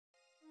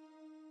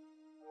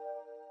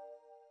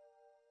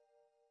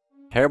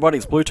Hey everybody,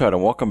 it's BlueToad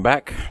and welcome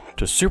back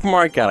to Super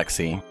Mario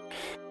Galaxy.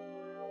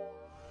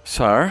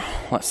 So,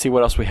 let's see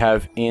what else we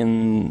have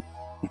in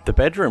the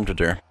bedroom to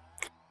do.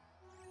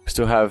 We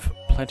still have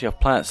plenty of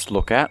planets to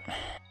look at,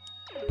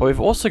 but we've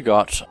also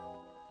got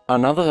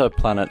another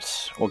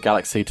planet or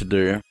galaxy to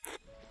do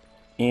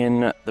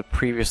in the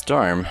previous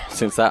dome,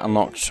 since that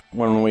unlocked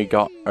when we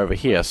got over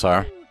here.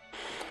 So,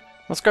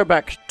 let's go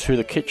back to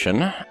the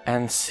kitchen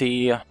and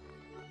see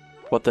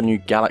what the new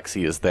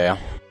galaxy is there.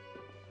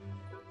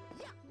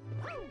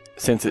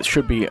 Since it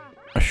should be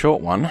a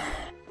short one,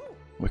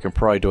 we can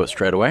probably do it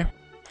straight away.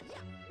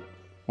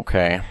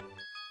 Okay.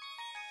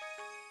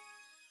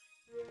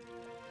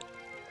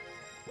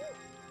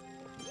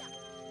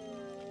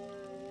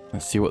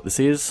 Let's see what this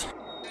is.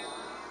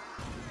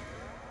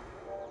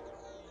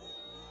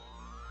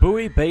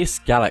 Buoy Base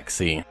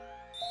Galaxy.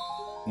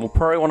 Well,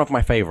 probably one of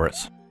my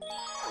favorites.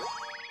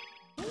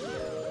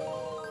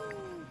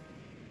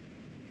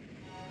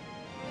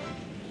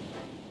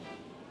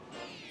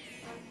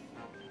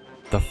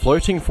 The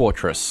Floating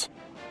Fortress.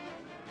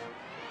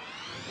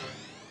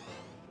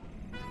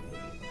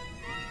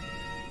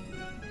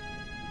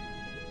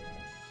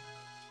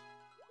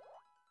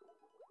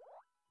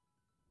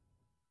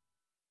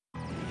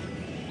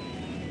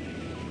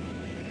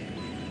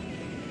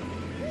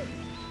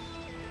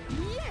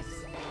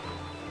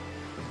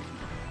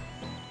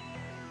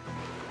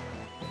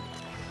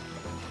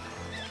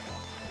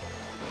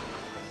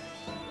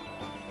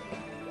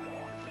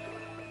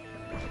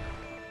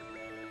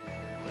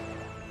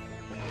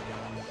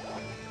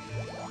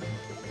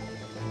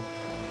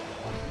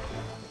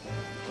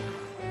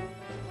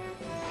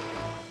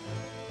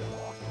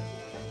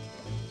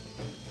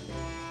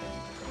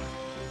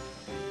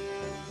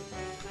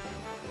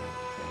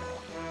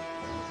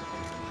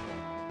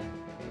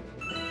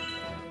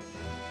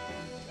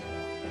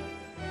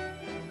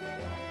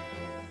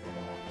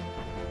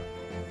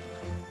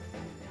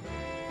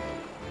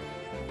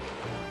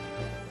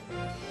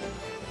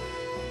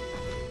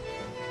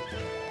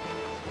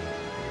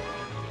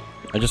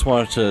 I just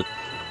wanted to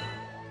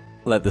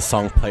let the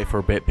song play for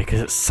a bit because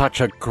it's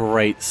such a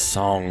great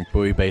song,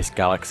 Buoy Base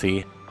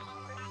Galaxy.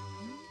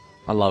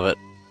 I love it.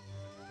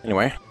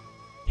 Anyway,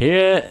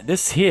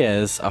 this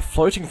here's a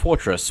floating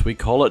fortress. We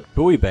call it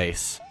Buoy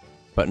Base,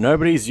 but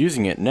nobody's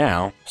using it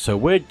now, so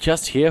we're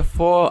just here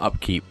for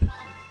upkeep.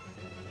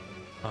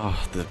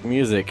 Oh, the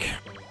music.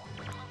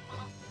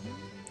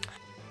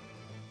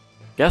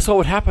 Guess what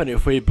would happen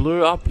if we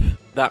blew up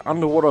that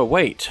underwater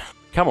weight?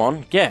 Come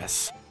on,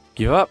 guess.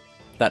 Give up.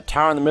 That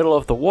tower in the middle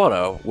of the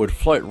water would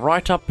float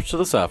right up to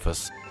the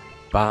surface.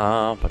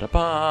 Ba ba da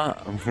ba.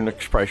 I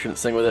probably shouldn't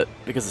sing with it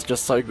because it's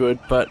just so good,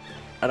 but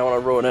I don't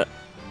want to ruin it.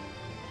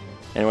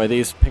 Anyway,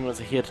 these penguins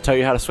are here to tell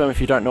you how to swim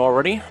if you don't know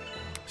already.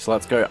 So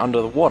let's go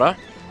under the water.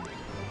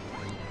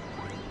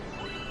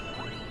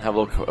 Have a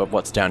look at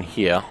what's down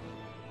here.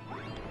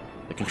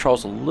 The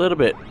control's a little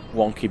bit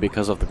wonky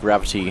because of the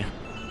gravity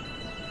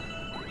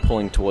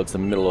pulling towards the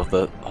middle of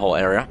the whole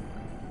area.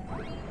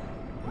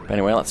 But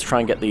anyway, let's try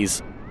and get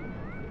these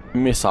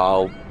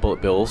missile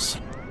bullet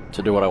bills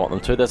to do what I want them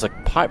to. There's a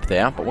pipe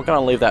there, but we're going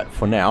to leave that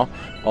for now.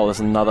 Oh, there's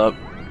another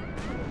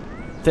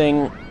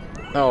thing.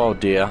 Oh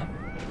dear.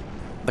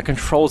 The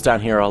controls down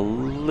here are a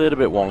little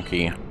bit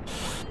wonky.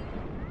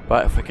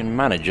 But if we can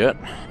manage it,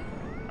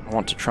 I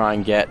want to try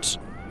and get...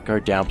 Go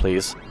down,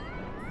 please.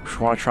 I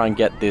want to try and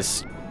get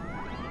this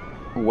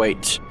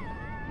weight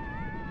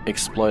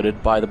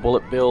exploded by the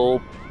bullet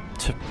bill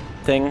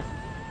thing.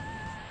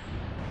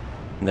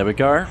 And there we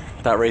go.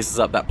 That raises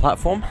up that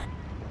platform.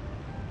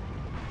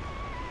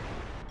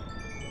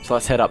 So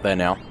let's head up there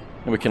now,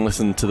 and we can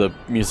listen to the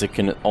music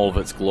in all of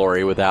its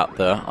glory without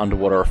the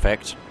underwater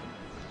effect.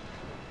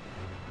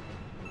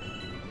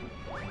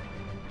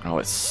 Oh,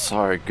 it's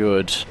so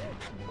good.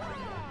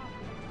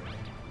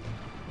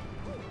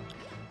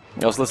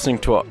 I was listening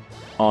to it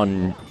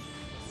on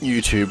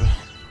YouTube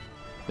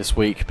this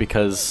week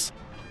because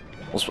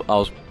I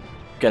was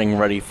getting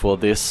ready for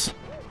this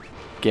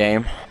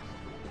game.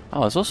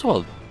 Oh, there's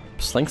also a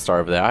Sling Star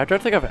over there. I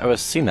don't think I've ever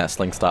seen that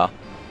Sling Star.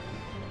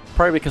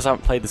 Probably because I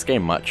haven't played this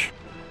game much.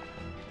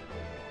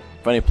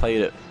 I've only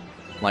played it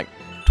like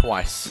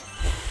twice.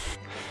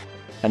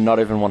 And not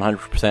even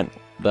 100%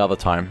 the other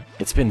time.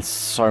 It's been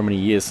so many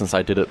years since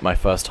I did it my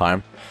first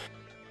time.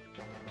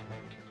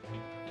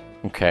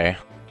 Okay.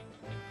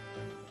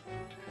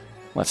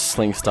 Let's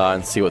Sling Star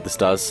and see what this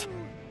does.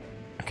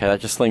 Okay,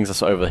 that just slings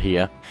us over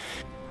here.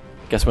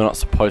 Guess we're not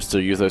supposed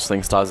to use those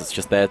Sling Stars, it's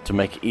just there to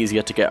make it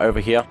easier to get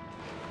over here.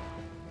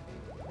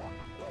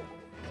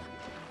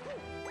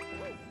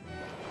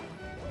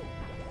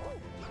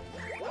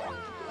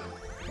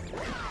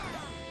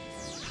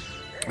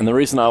 And the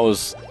reason I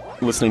was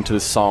listening to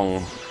this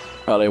song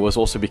earlier was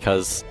also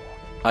because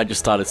I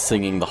just started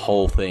singing the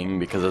whole thing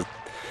because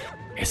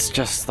it's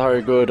just so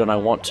good and I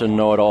want to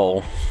know it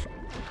all.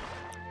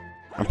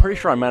 I'm pretty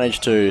sure I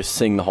managed to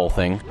sing the whole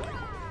thing.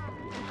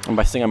 And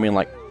by sing I mean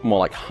like more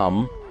like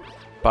hum.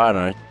 But I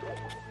don't know.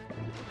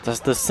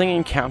 Does the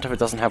singing count if it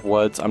doesn't have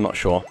words? I'm not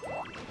sure.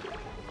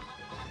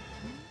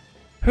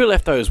 Who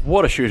left those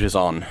water shooters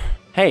on?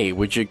 Hey,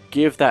 would you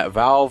give that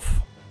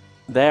valve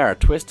there a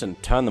twist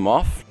and turn them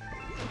off?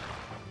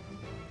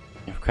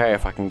 Okay,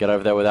 if I can get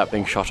over there without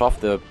being shot off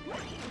the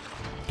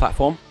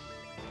platform.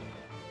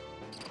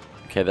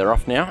 Okay, they're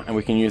off now, and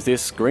we can use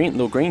this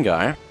little green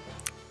guy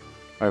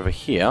over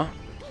here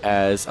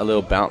as a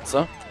little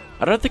bouncer.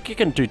 I don't think he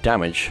can do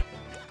damage.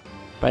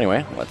 But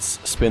anyway, let's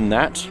spin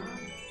that.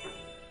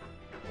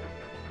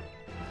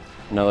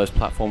 Now those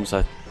platforms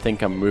I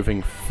think are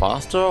moving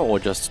faster or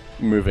just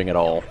moving at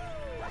all.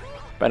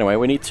 But anyway,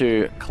 we need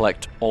to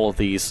collect all of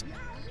these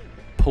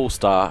Pool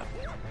Star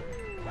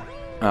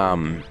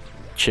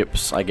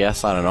chips, I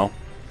guess. I don't know.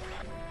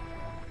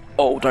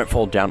 Oh, don't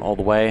fall down all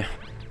the way.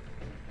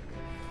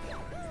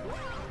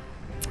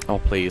 Oh,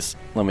 please.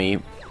 Let me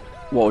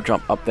wall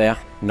jump up there.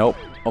 Nope.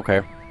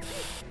 Okay.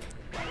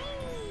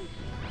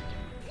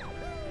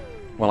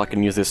 Well, I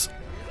can use this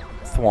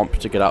thwomp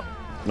to get up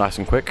nice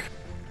and quick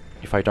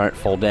if I don't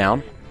fall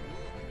down.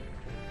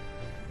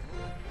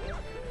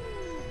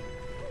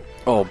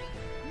 Oh,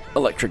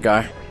 electric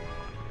guy.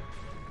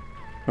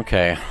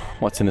 Okay,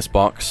 what's in this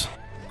box?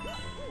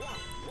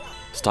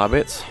 Star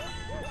bits.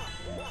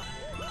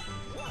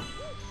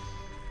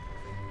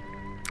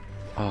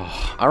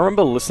 Oh, I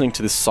remember listening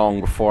to this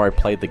song before I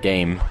played the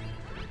game.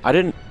 I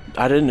didn't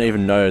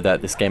even know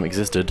that this game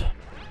existed,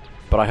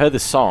 but I heard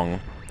this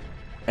song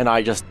and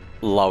I just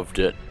loved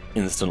it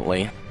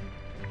instantly.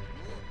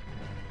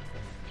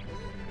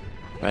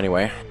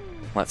 Anyway,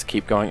 let's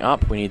keep going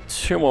up. We need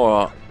 2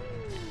 more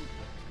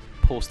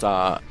Pool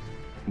Star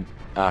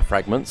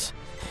fragments.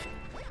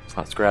 So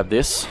let's grab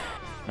this.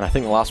 And I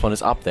think the last one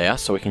is up there,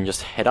 so we can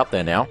just head up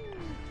there now.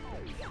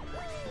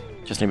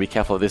 Just need to be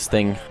careful of this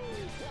thing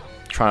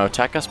trying to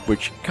attack us,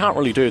 which can't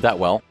really do that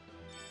well.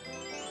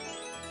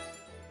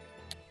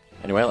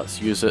 Anyway,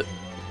 let's use it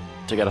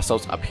to get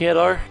ourselves up here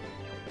though.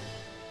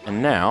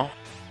 And now,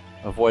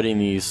 avoiding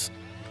these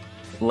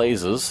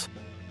lasers,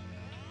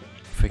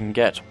 if we can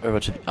get over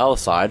to the other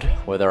side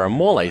where there are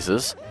more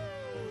lasers,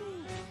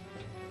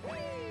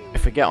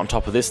 if we get on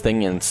top of this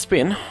thing and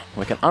spin,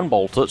 we can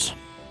unbolt it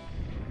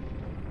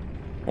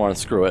or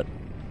unscrew it.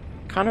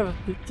 Kind of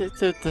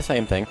the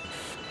same thing.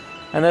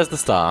 And there's the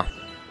star.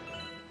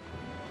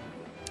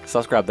 So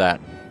let's grab that.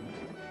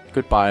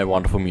 Goodbye,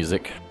 wonderful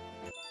music.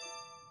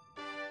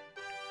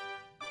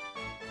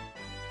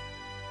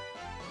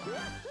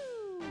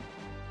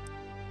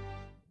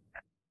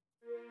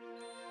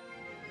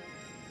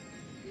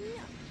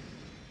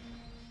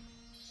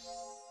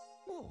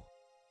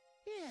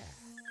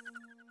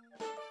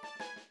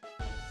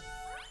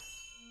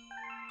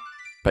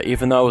 But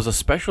even though it was a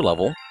special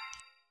level,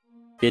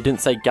 it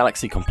didn't say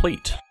Galaxy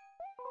Complete.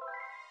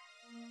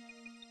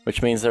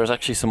 Which means there's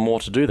actually some more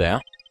to do there.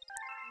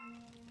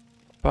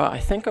 But I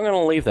think I'm going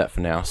to leave that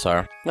for now,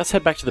 so let's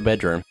head back to the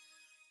bedroom.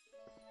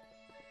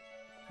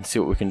 And see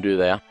what we can do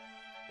there.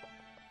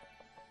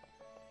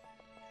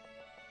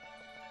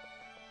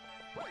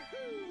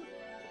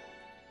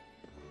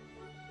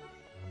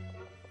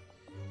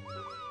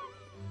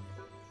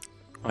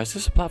 Oh, is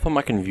this a platform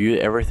I can view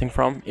everything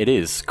from? It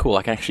is. Cool,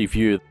 I can actually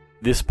view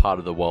this part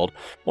of the world.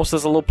 Also,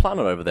 there's a little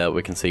planet over there that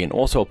we can see, and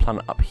also a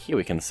planet up here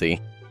we can see.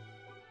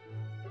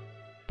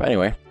 But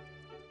anyway.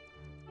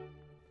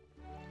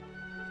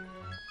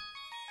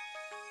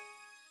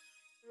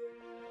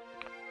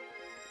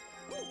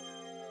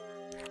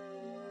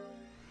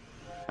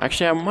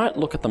 Actually, I might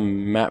look at the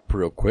map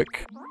real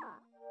quick.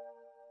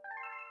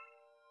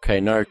 Okay,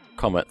 no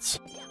comets.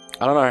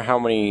 I don't know how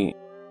many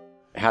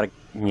I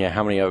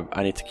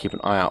need to keep an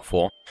eye out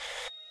for.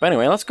 But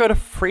anyway, let's go to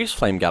Freeze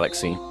Flame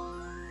Galaxy.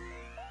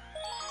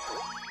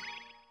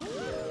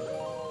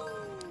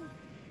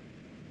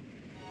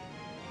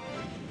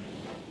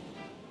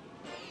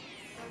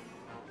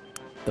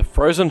 The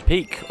frozen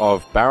peak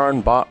of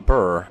Baron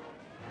Burr.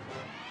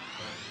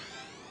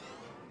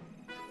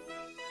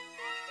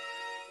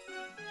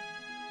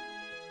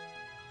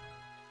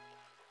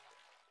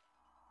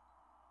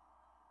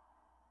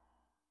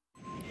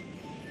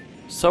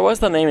 So as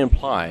the name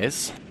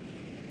implies,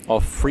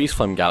 of Freeze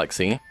Flame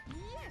Galaxy,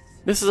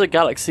 this is a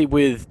galaxy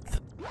with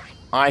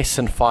ice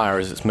and fire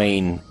as its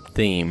main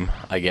theme,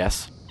 I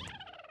guess.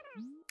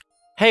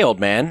 Hey old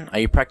man, are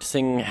you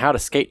practicing how to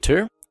skate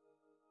too?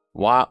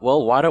 Why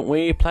don't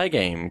we play a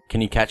game?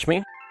 Can you catch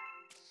me?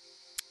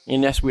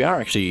 And yes, we are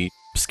actually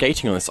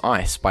skating on this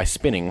ice by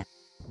spinning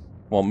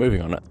while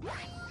moving on it.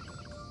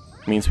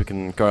 It means we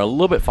can go a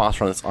little bit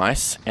faster on this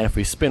ice, and if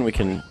we spin we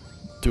can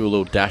do a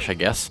little dash, I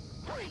guess.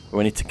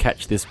 We need to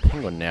catch this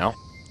penguin now.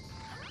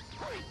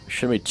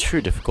 Shouldn't be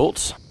too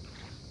difficult.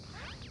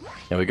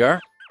 There we go.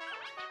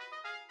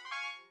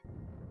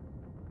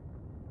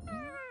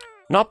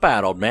 Not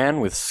bad, old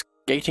man. With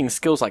skating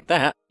skills like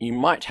that, you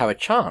might have a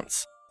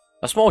chance.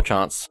 A small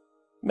chance.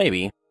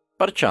 Maybe.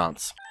 But a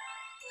chance.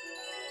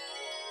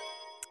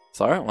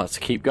 So, let's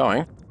keep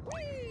going.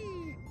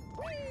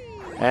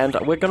 And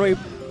we're going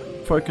to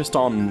be focused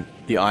on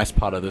the ice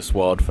part of this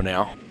world for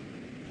now.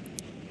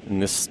 In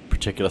this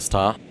particular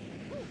star.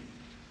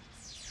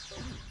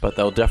 But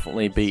there'll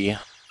definitely be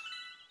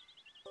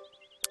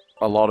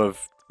a lot of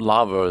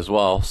lava as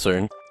well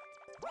soon.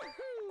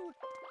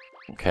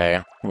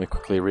 Okay, let me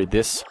quickly read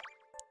this.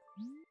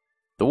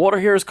 The water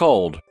here is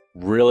cold.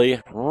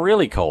 Really,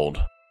 really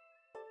cold.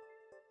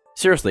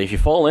 Seriously, if you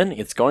fall in,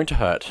 it's going to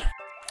hurt.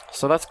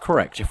 So that's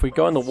correct. If we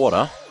go in the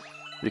water,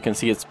 you can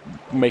see it's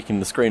making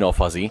the screen all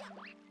fuzzy.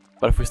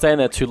 But if we stay in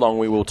there too long,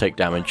 we will take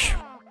damage.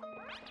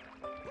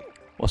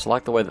 Also, I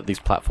like the way that these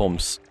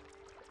platforms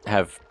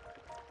have,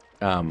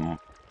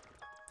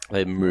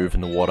 they move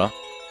in the water.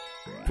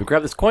 If we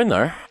grab this coin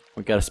though,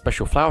 we get a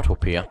special flower to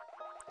appear.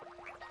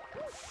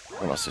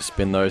 And also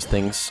spin these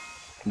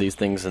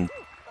things, and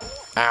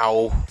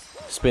ow!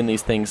 Spin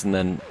these things and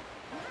then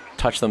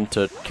touch them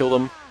to kill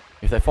them.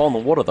 If they fall in the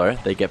water though,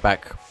 they get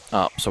back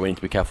up, so we need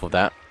to be careful of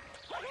that.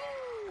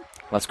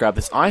 Let's grab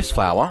this ice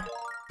flower.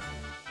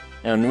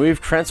 And we've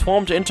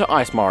transformed into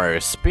Ice Mario.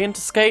 Spin to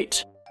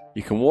skate.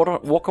 You can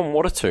walk on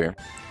water too.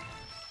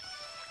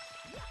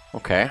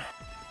 Okay.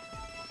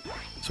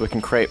 So we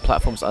can create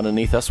platforms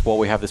underneath us while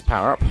we have this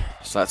power up.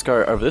 So let's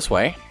go over this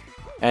way.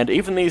 And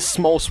even these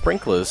small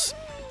sprinklers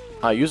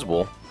are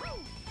usable.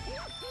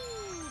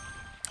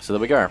 So there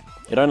we go.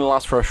 It only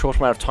lasts for a short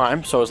amount of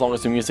time, so as long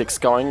as the music's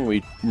going,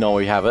 we know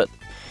we have it.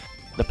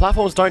 The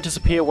platforms don't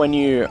disappear when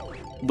you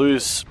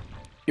lose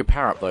your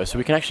power up though, so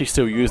we can actually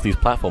still use these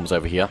platforms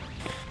over here.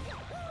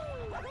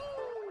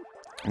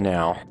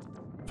 Now,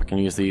 if I can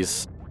use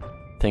these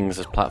things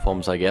as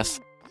platforms, I guess.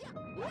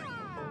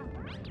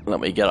 Let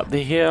me get up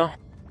to here.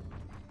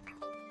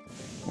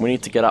 We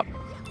need to get up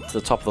to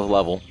the top of the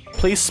level.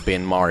 Please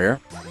spin, Mario.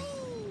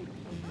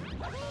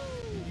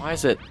 Why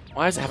is it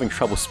having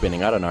trouble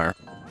spinning? I don't know.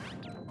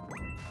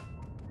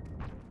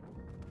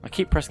 I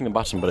keep pressing the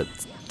button, but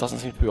it doesn't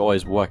seem to be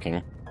always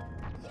working.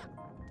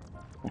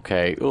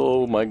 Okay,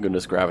 oh my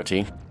goodness,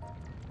 gravity.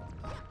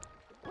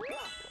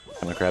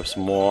 Gonna grab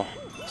some more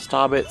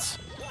star bits.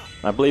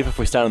 I believe if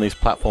we stand on these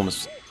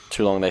platforms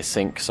too long, they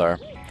sink, so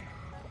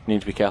we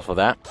need to be careful of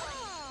that.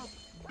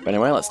 But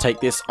anyway, let's take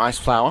this ice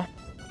flower,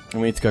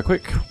 and we need to go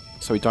quick,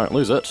 so we don't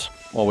lose it.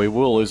 Well, we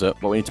will lose it,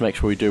 but we need to make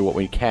sure we do what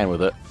we can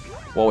with it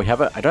while we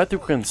have it. I don't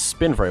think we can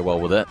spin very well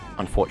with it,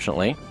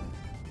 unfortunately,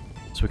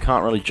 so we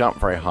can't really jump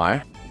very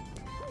high.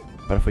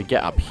 But if we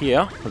get up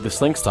here with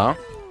this Link Star,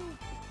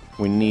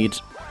 we need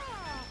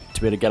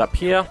to be able to get up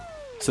here.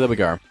 So there we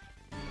go.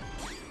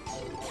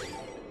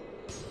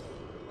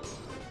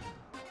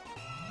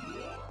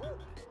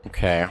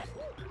 Okay.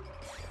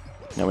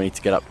 Now we need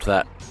to get up to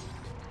that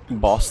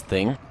boss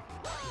thing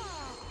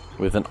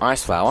with an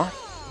ice flower.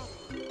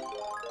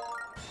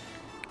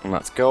 And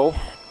let's go.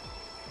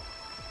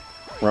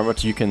 Remember,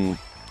 you can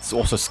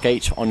also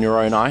skate on your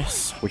own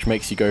ice, which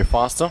makes you go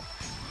faster.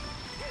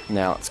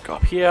 Now let's go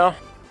up here.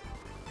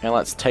 And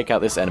let's take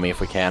out this enemy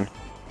if we can.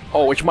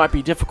 Oh, which might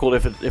be difficult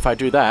if I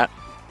do that.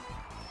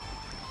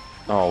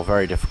 Oh,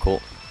 very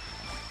difficult.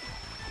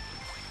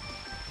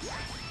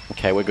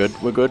 Okay, we're good,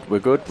 we're good, we're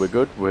good, we're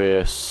good.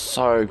 We're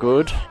so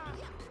good.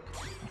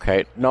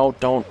 Okay, no,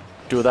 don't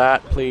do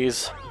that,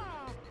 please.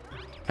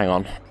 Hang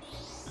on.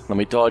 Let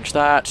me dodge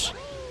that.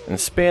 And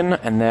spin,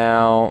 and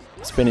now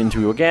spin into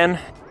you again.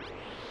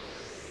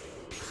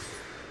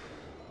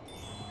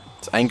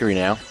 It's angry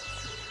now.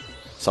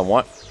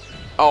 Somewhat.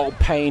 Oh,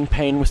 pain,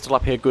 pain, we're still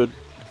up here, good.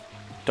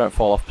 Don't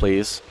fall off,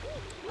 please.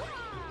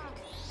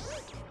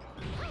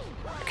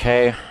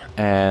 Okay,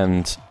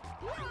 and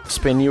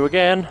spin you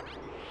again.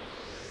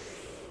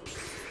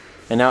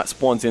 And now it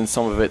spawns in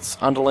some of its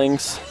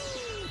underlings.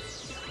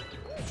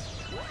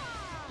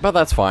 But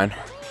that's fine.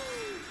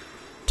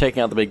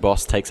 Taking out the big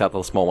boss takes out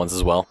the small ones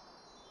as well.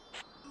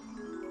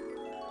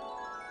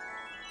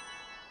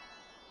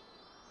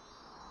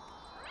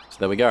 So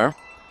there we go.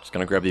 Just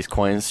gonna grab these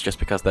coins just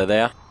because they're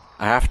there.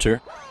 I have to.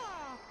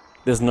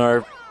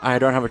 I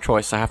don't have a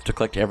choice, I have to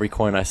collect every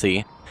coin I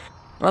see.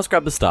 Let's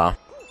grab the star.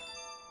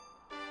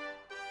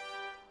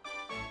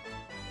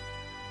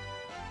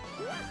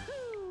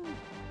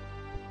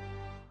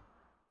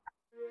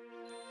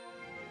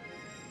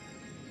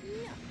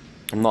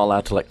 I'm not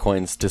allowed to let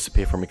coins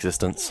disappear from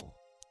existence.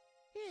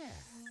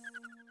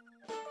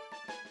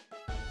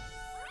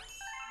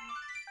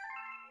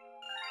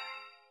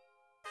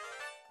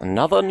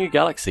 Another new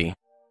galaxy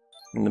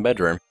in the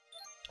bedroom.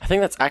 I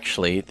think that's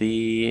actually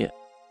the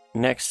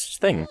next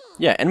thing.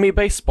 Yeah, enemy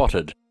base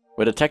spotted.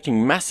 We're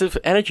detecting massive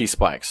energy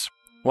spikes.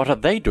 What are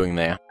they doing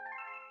there?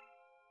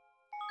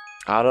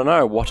 I don't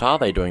know. What are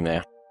they doing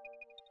there?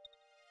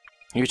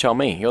 You tell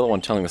me. You're the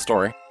one telling the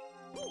story.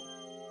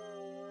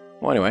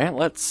 Well, anyway,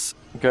 let's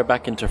go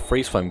back into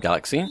Freeze Flame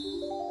Galaxy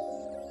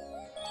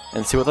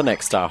and see what the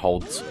next star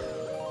holds.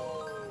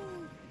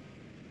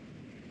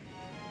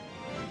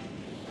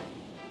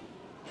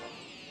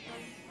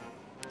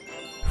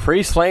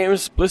 Freeze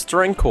Flame's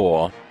Blistering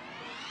Core.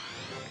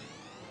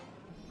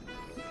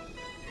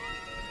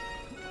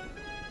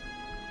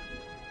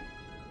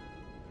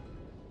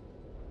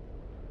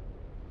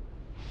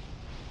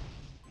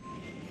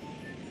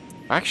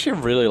 I actually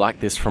really like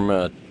this from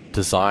a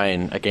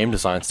game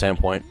design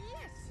standpoint,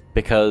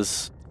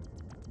 because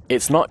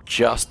it's not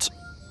just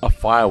a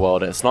fire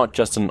world, it's not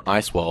just an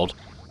ice world.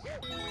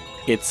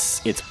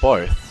 it's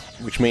both,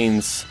 which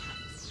means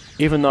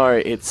even though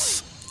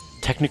it's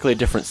technically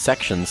different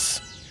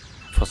sections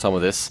for some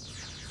of this,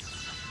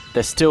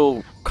 they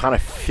still kind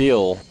of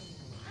feel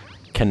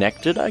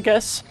connected, I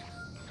guess.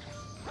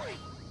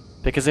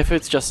 Because if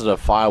it's just at a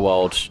fire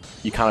world,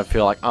 you kind of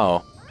feel like,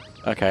 oh,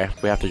 okay,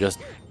 we have to just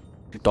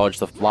dodge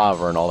the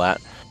lava and all that.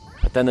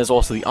 But then there's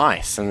also the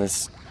ice, and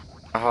there's...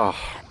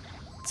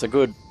 it's a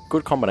good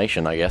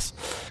combination, I guess.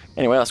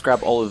 Anyway, let's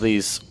grab all of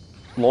these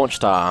launch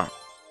star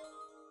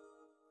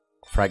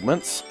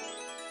fragments,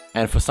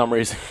 and for some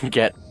reason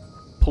get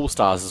pull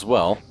stars as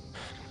well.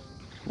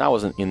 That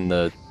wasn't in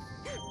the...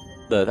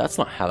 That's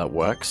not how that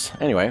works.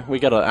 Anyway, we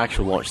get an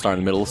actual launch star in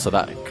the middle, so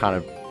that kind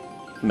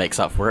of makes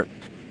up for it.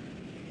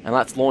 And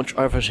let's launch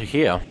over to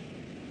here.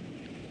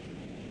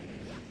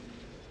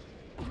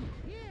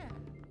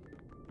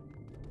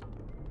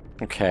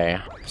 Okay,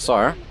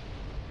 so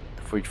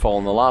if we fall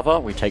in the lava,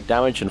 we take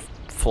damage and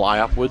fly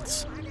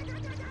upwards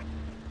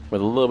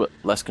with a little bit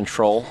less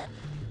control.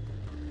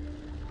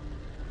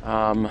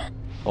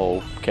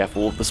 Oh,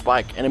 careful of the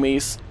spike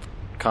enemies.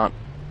 We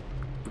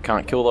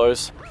can't kill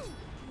those.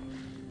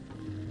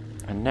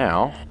 And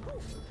now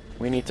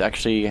we need to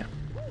actually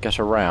get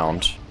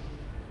around.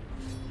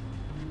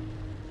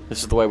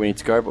 This is the way we need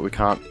to go, but we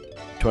can't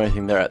do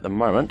anything there at the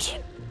moment.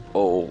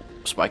 Oh,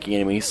 spiky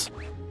enemies.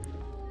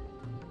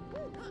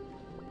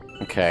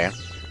 Okay.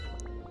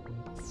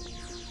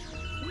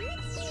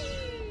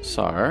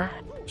 So, I'm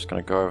just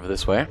gonna go over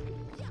this way.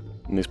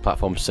 And these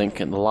platforms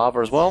sink in the lava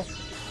as well.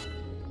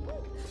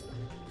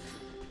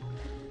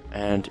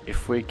 And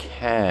if we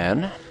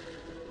can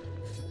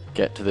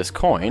get to this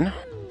coin,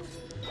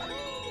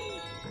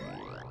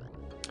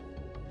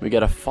 we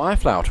get a fire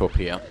flower to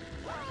appear.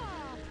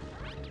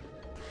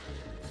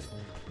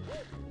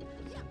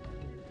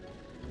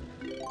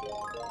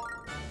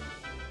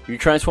 You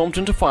transformed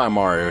into Fire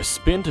Mario.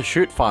 Spin to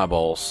shoot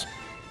fireballs.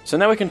 So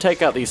now we can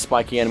take out these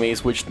spiky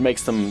enemies, which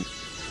makes them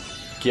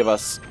give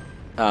us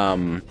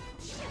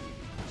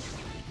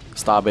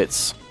star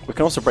bits. We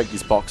can also break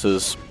these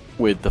boxes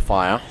with the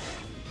fire.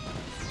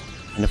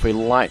 And if we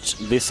light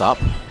this up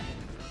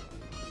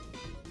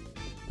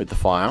with the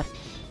fire,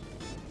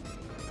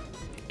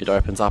 it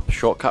opens up a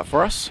shortcut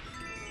for us.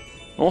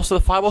 Also,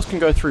 the fireballs can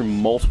go through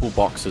multiple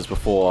boxes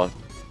before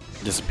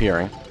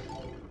disappearing.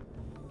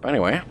 But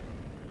anyway,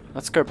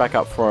 let's go back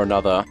up for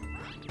another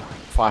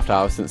 5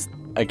 hours, since,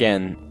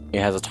 again, it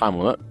has a time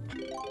limit.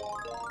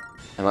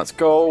 And let's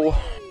go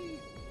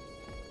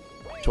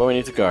to where we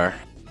need to go.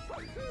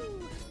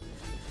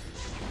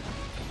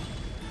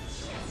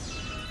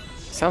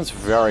 Sounds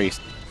very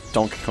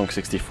Donkey Kong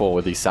 64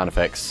 with these sound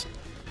effects.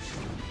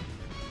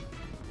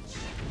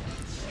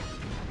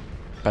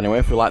 But anyway,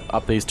 if we light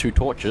up these 2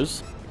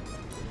 torches,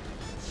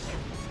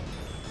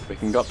 we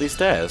can go up these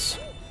stairs.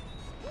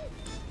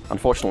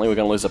 Unfortunately, we're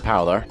going to lose the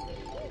power though.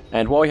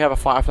 And while we have a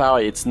fire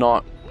flower, it's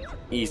not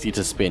easy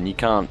to spin. You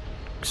can't...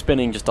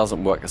 Spinning just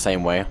doesn't work the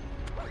same way,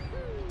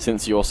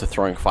 since you're also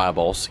throwing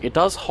fireballs. It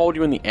does hold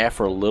you in the air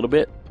for a little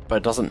bit, but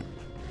it doesn't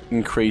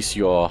increase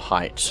your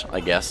height, I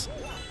guess.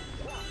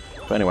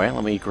 But anyway,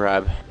 let me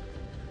grab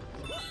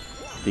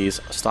these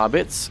star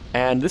bits.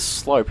 And this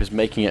slope is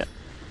making it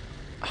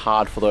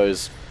hard for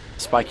those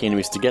spiky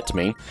enemies to get to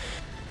me.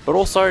 But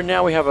also,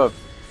 now we have a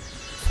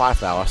fire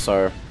flower,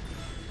 so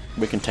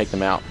we can take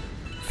them out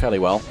fairly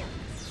well.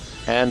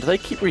 And they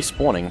keep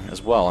respawning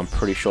as well, I'm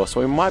pretty sure. So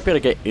we might be able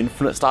to get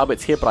infinite star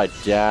bits here, but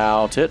I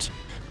doubt it.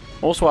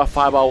 Also, our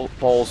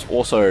fireballs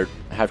also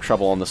have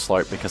trouble on the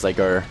slope because they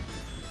go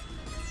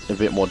a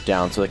bit more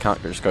down, so they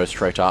can't just go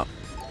straight up,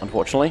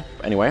 unfortunately.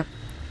 But anyway,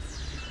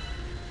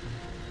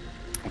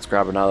 let's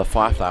grab another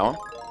fire flower,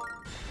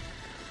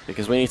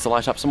 because we need to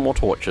light up some more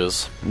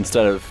torches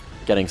instead of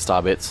getting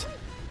star bits.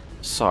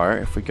 So,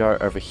 if we go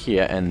over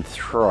here and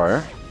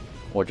throw,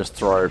 or just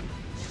throw...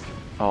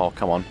 Oh,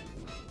 come on.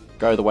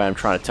 Go the way I'm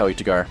trying to tell you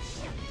to go.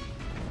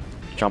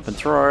 Jump and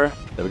throw.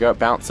 There we go, it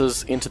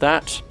bounces into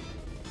that.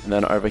 And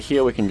then over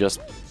here we can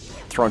just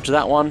throw into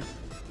that one.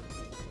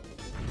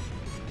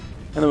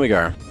 And there we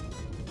go.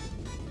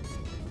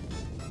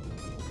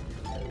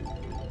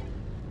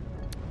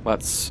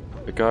 Let's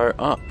go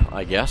up,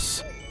 I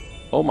guess.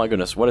 Oh my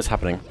goodness, what is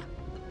happening?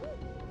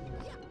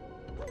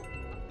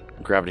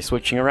 Gravity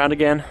switching around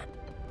again.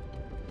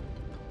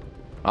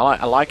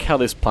 I like how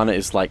this planet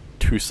is like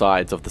 2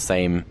 sides of the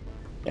same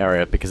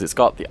area, because it's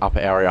got the upper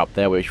area up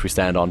there which we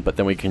stand on, but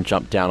then we can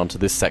jump down onto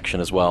this section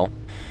as well.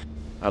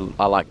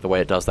 I like the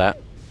way it does that.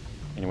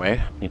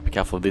 Anyway, need to be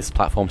careful of this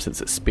platform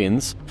since it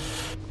spins.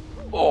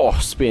 Oh,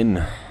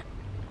 spin.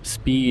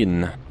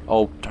 Spin.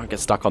 Oh, don't get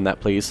stuck on that,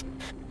 please.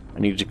 I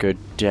need to go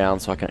down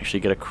so I can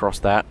actually get across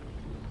that.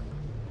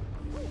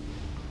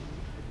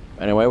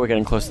 Anyway, we're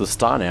getting close to the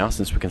star now,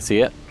 since we can see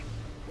it.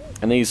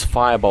 And these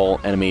fireball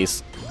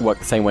enemies work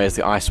the same way as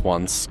the ice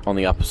ones on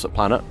the opposite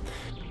planet.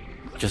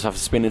 You just have to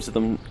spin into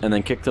them and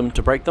then kick them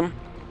to break them.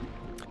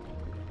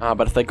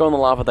 But if they go in the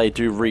lava, they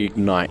do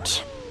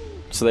reignite.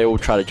 So they all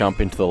try to jump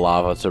into the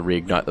lava to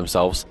reignite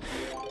themselves.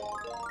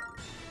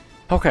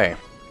 Okay.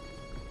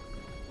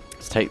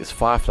 Let's take this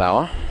fire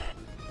flower.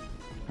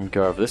 and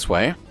go over this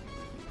way,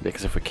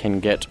 because if we can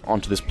get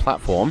onto this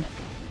platform,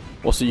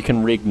 also you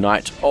can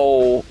reignite.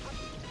 Oh,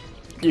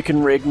 you can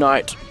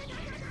reignite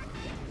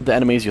the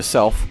enemies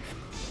yourself.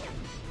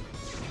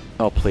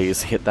 Oh,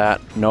 please hit that.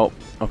 Nope.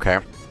 Okay.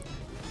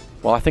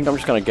 Well, I think I'm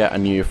just gonna get a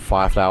new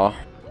fire flower.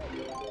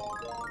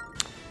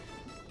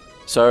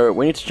 So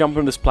we need to jump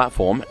on this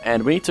platform,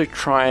 and we need to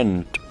try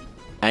and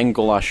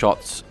angle our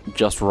shots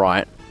just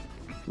right,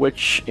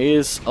 which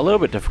is a little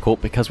bit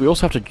difficult because we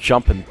also have to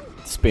jump and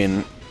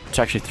spin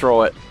to actually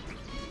throw it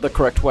the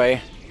correct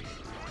way.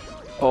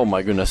 Oh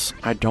my goodness,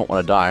 I don't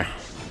want to die.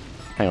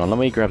 Hang on, let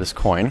me grab this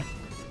coin.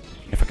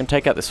 If I can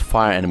take out this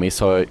fire enemy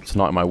so it's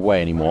not in my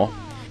way anymore,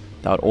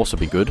 that would also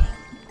be good.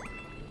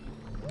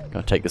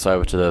 Gonna take this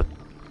over to the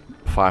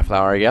fire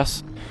flower, I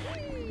guess.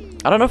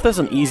 I don't know if there's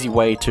an easy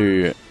way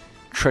to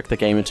trick the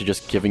game into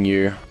just giving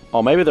you...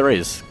 Oh, maybe there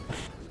is.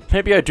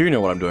 Maybe I do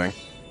know what I'm doing.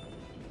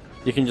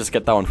 You can just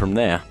get that one from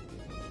there.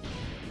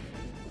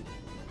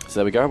 So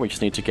there we go, we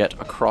just need to get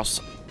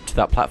across to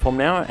that platform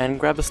now and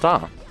grab the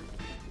star.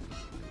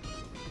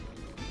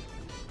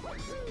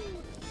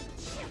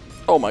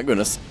 Oh my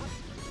goodness.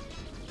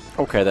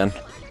 Okay then.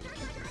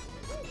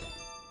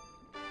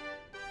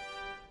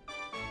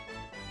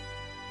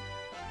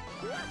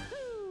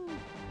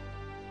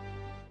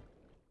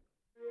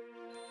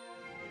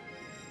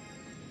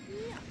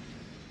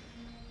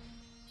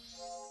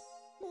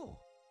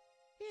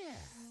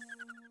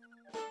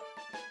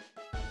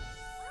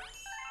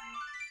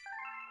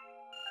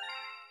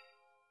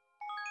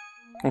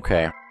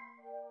 Okay.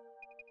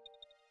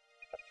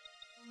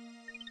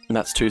 And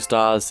that's 2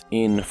 stars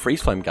in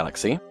Freeze Flame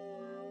Galaxy.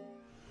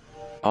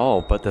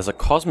 Oh, but there's a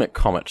cosmic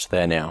comet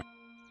there now.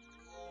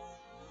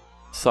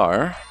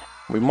 So,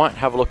 we might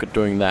have a look at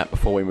doing that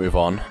before we move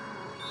on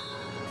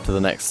to the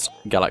next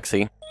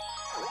galaxy.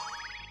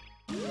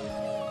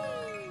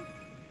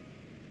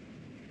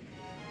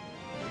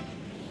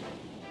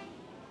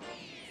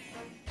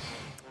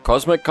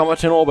 Cosmic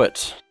Comet in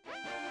orbit.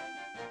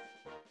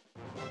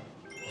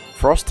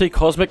 Frosty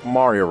Cosmic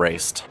Mario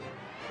Race.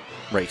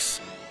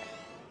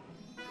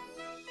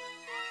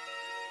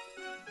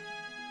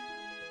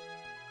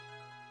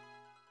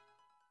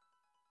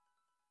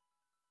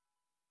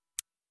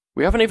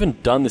 We haven't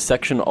even done this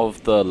section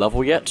of the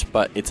level yet,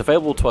 but it's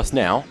available to us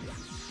now.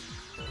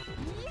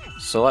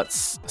 So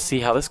let's see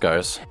how this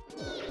goes.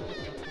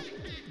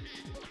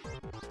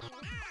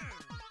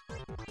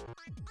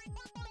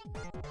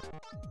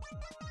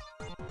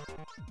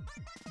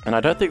 And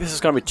I don't think this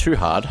is going to be too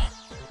hard,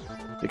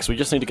 because we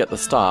just need to get the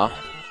star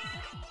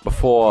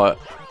before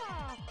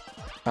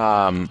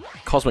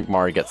Cosmic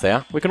Mario gets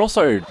there. We can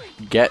also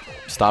get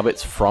star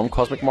bits from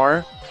Cosmic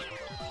Mario.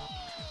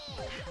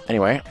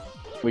 Anyway,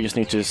 we just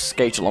need to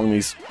skate along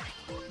these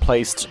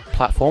placed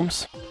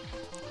platforms.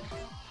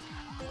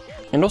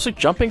 And also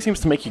jumping seems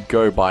to make you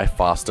go by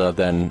faster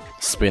than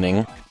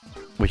spinning,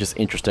 which is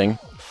interesting.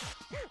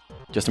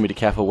 Just need to be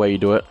careful where you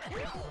do it.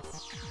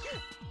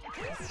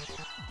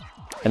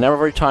 And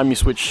every time you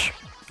switch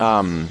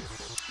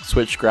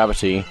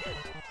gravity,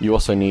 you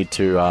also need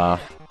to,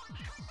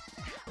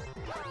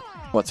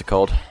 what's it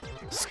called?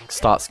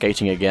 Start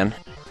skating again.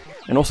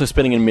 And also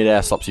spinning in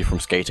midair stops you from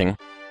skating.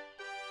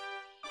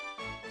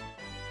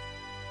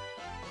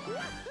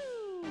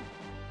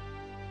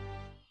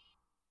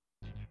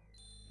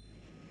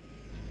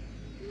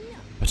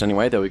 But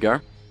anyway, there we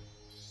go.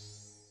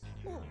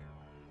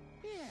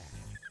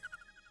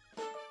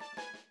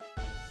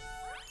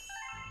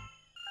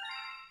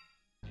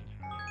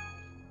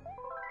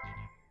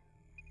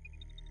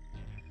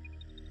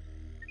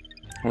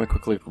 Let me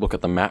quickly look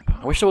at the map.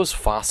 I wish it was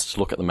fast to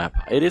look at the map.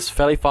 It is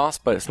fairly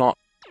fast, but it's not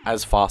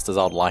as fast as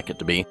I'd like it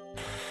to be.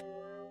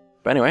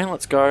 But anyway,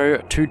 let's go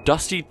to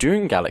Dusty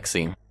Dune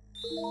Galaxy.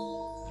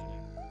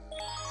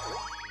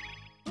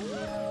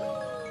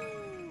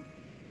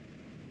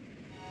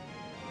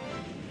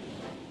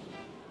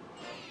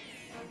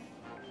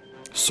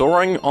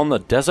 Soaring on the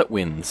Desert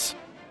Winds.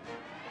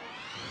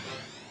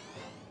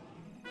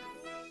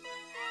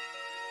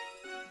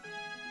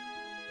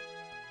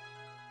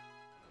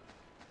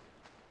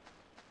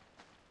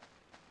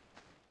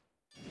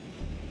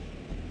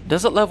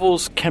 Desert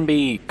levels can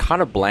be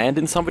kind of bland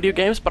in some video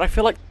games, but I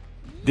feel like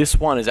this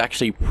one is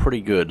actually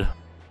pretty good.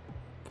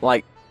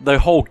 Like, the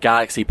whole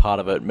galaxy part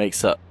of it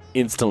makes it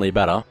instantly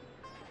better.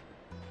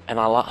 And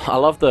I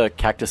love the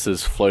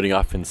cactuses floating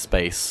up in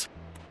space.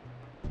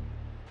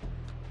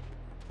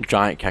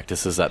 Giant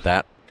cactuses at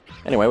that.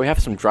 Anyway, we have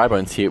some dry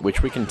bones here,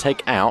 which we can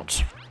take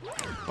out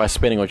by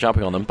spinning or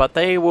jumping on them, but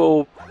they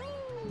will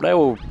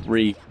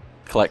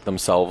recollect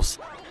themselves.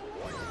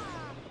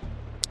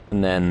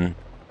 And then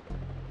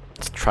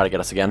try to get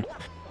us again.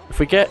 If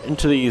we get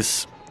into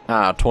these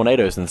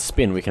tornadoes and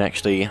spin, we can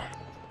actually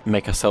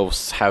make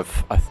ourselves have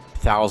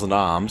 1,000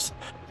 arms.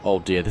 Oh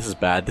dear, this is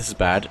bad, this is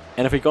bad.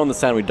 And if we go on the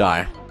sand, we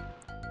die.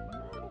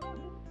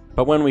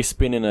 But when we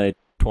spin in a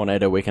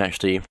tornado, we can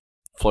actually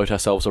float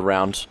ourselves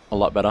around a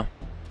lot better,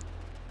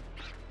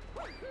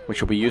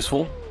 which will be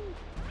useful.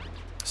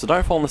 So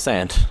don't fall in the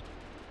sand.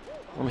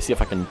 Let me see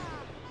if I can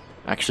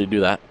actually do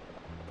that.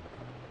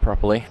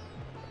 properly.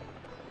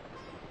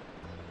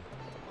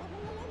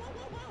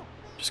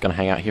 Just gonna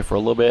hang out here for a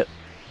little bit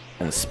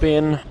and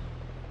spin.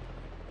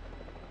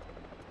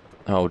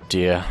 Oh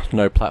dear,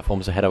 no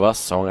platforms ahead of us,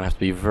 so I'm gonna have to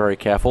be very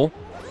careful.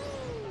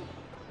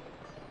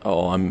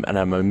 Oh, I'm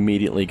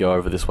immediately go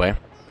over this way.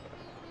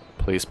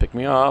 Please pick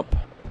me up.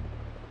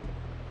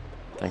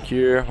 Thank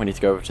you. We need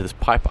to go over to this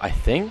pipe, I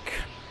think.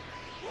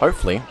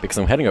 Hopefully, because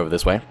I'm heading over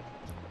this way.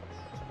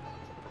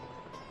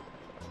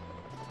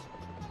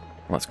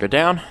 Let's go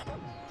down.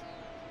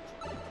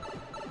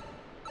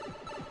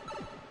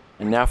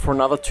 And now for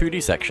another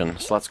 2D section.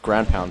 So let's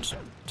ground pound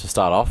to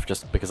start off,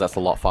 just because that's a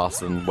lot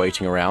faster than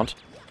waiting around.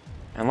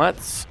 And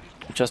let's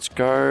just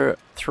go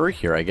through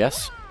here, I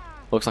guess.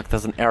 Looks like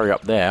there's an area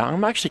up there. I'm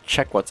gonna actually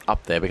check what's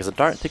up there, because I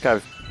don't think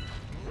I've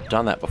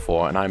done that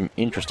before, and I'm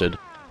interested.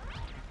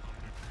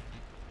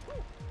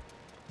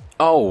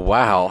 Oh,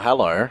 wow.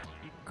 Hello.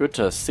 Good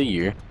to see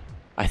you.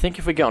 I think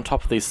if we get on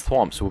top of these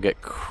swamps, we'll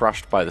get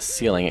crushed by the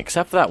ceiling,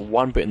 except for that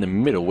one bit in the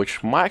middle,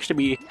 which might actually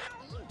be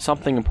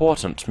something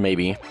important,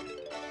 maybe.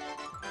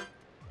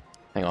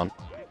 Hang on.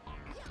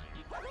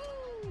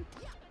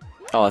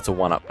 Oh, that's a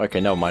 1-up. Okay,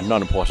 never mind.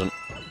 Not important.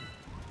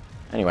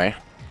 Anyway,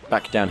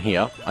 back down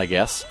here, I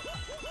guess.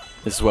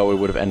 This is where we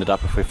would have ended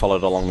up if we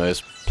followed along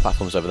those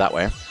platforms over that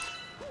way.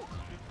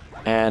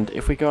 And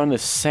if we go in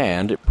this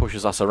sand, it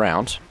pushes us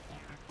around.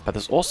 But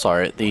there's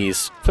also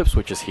these flip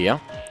switches here.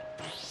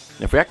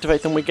 And if we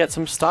activate them, we get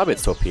some star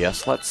bits to appear.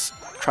 So let's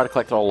try to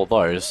collect all of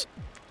those.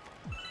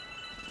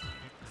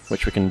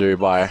 Which we can do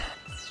by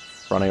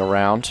running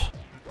around.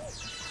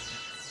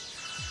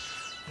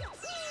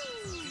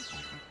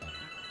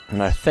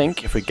 And I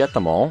think if we get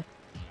them all...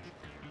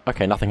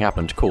 Okay, nothing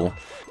happened. Cool.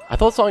 I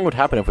thought something would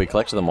happen if we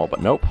collected them all,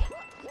 but nope.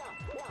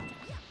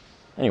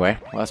 Anyway,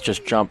 let's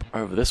just jump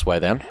over this way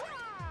then.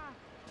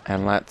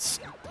 And let's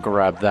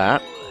grab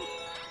that.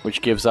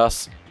 Which gives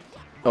us...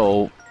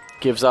 Oh,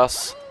 gives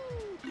us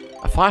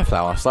a fire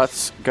flower. So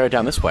let's go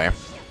down this way.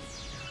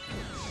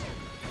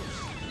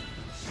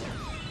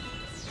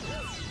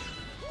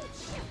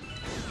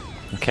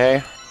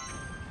 Okay.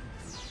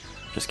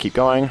 Just keep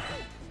going.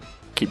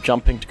 Keep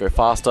jumping to go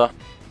faster.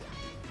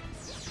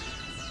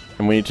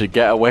 And we need to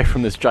get away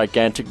from this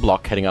gigantic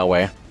block heading our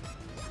way.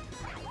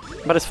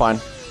 But it's fine.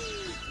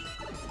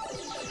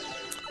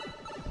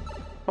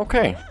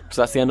 Okay,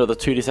 so that's the end of the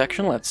 2D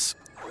section. Let's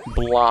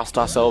blast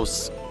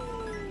ourselves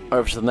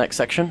over to the next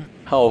section.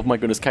 Oh my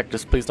goodness,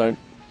 cactus, please don't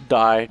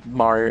die,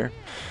 Mario.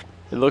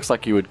 It looks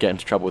like you would get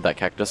into trouble with that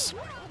cactus.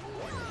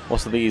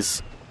 Also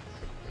these...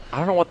 I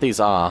don't know what these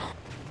are,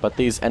 but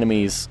these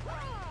enemies,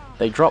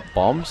 they drop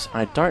bombs.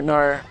 I don't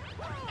know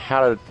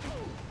how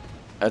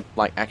to,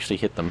 like, actually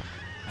hit them.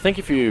 I think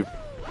if you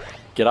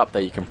get up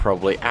there, you can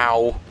probably...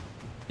 Ow!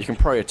 You can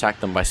probably attack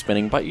them by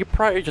spinning, but you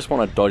probably just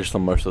want to dodge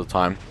them most of the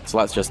time. So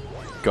let's just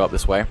go up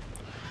this way.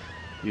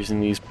 Using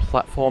these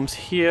platforms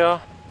here.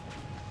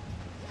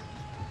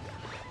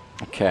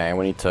 Okay,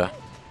 we need to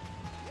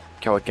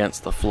go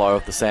against the flow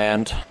of the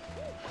sand.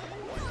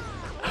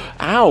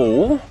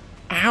 Ow! Ow!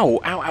 Ow,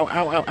 ow, ow,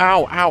 ow,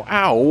 ow, ow,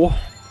 ow!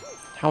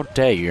 How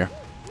dare you?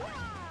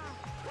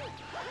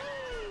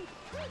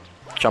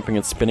 Jumping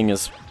and spinning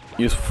is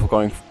useful for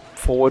going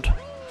forward.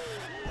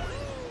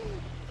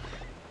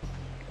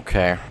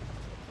 Okay.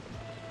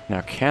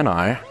 Now can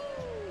I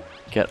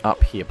get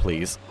up here,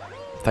 please?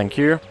 Thank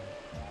you.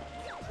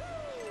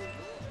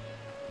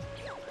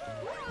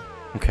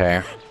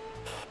 Okay.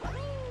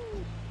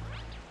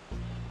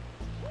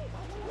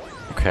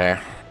 Okay.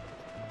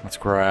 Let's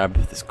grab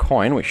this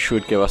coin, which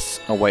should give us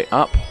a way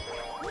up.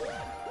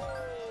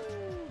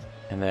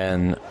 And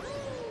then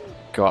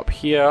go up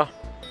here.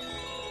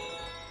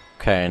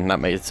 Okay, and that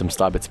made some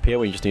star bits appear.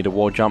 We just need a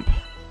wall jump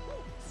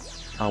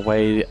our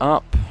way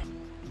up.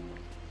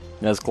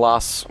 There's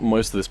glass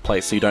most of this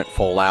place, so you don't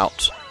fall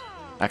out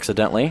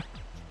accidentally.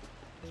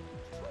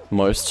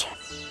 Most.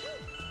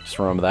 Just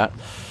remember that.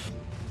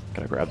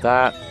 Gotta grab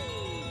that.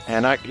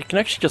 And you can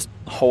actually just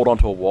hold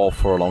onto a wall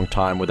for a long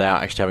time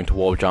without actually having to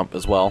wall jump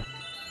as well.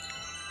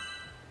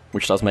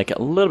 Which does make it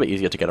a little bit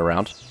easier to get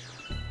around.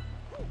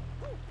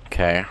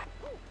 Okay.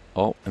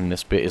 Oh, and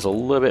this bit is a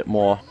little bit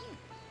more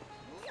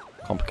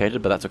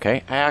complicated, but that's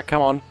okay. Ah,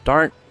 come on,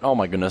 don't. Oh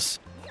my goodness.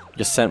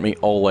 Just sent me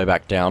all the way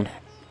back down.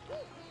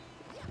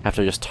 Have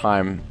to just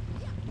time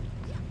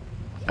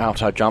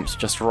out our jumps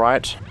just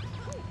right.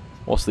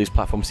 Also, these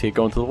platforms here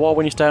go into the wall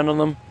when you stand on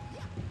them.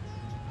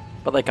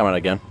 But they come out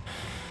again.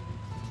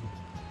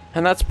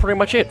 And that's pretty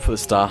much it for the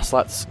star, so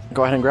let's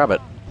go ahead and grab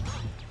it.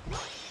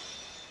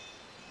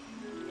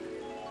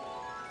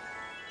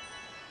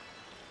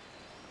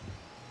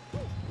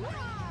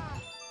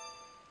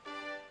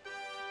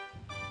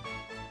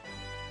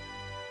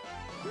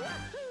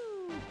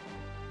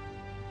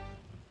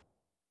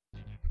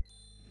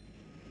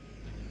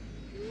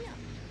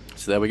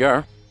 So there we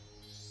go.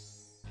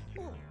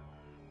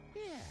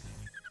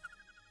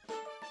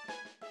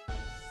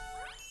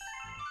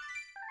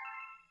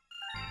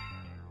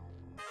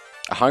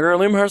 A hunger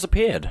loom has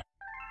appeared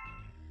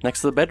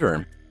next to the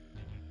bedroom.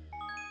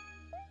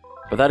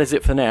 But that is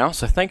it for now,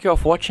 so thank you all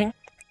for watching.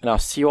 and I'll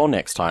see you all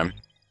next time.